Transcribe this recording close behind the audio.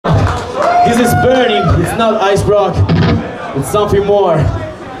is burning, it's not ice rock, it's something more.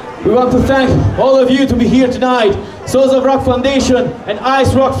 We want to thank all of you to be here tonight, Souls of Rock Foundation and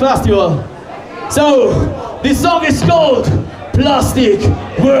Ice Rock Festival. So, this song is called Plastic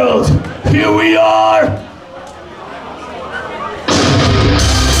World. Here we are!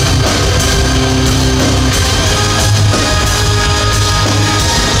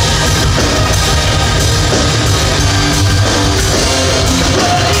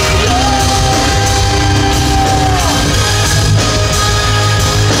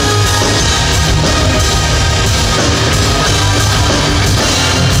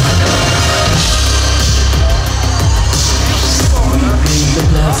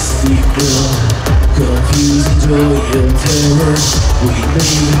 Confusing joy and terror. We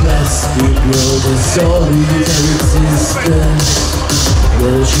made a plastic world a solitary existence.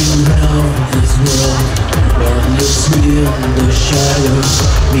 The children of this world are lost within the shadows.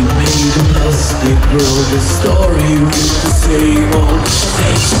 We made a plastic world, a story with the same old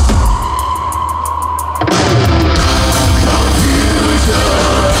face.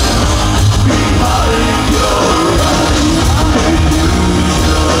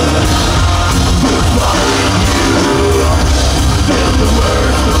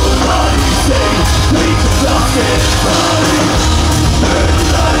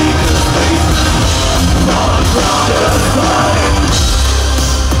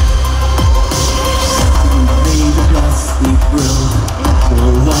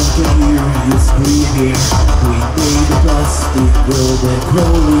 We made a plastic world, we're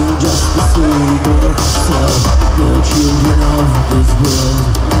growing just the same ourselves. The children of this world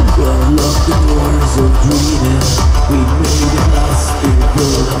will lock the doors of dreaming. We made a plastic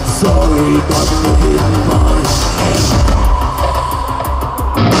world, I'm sorry, but we're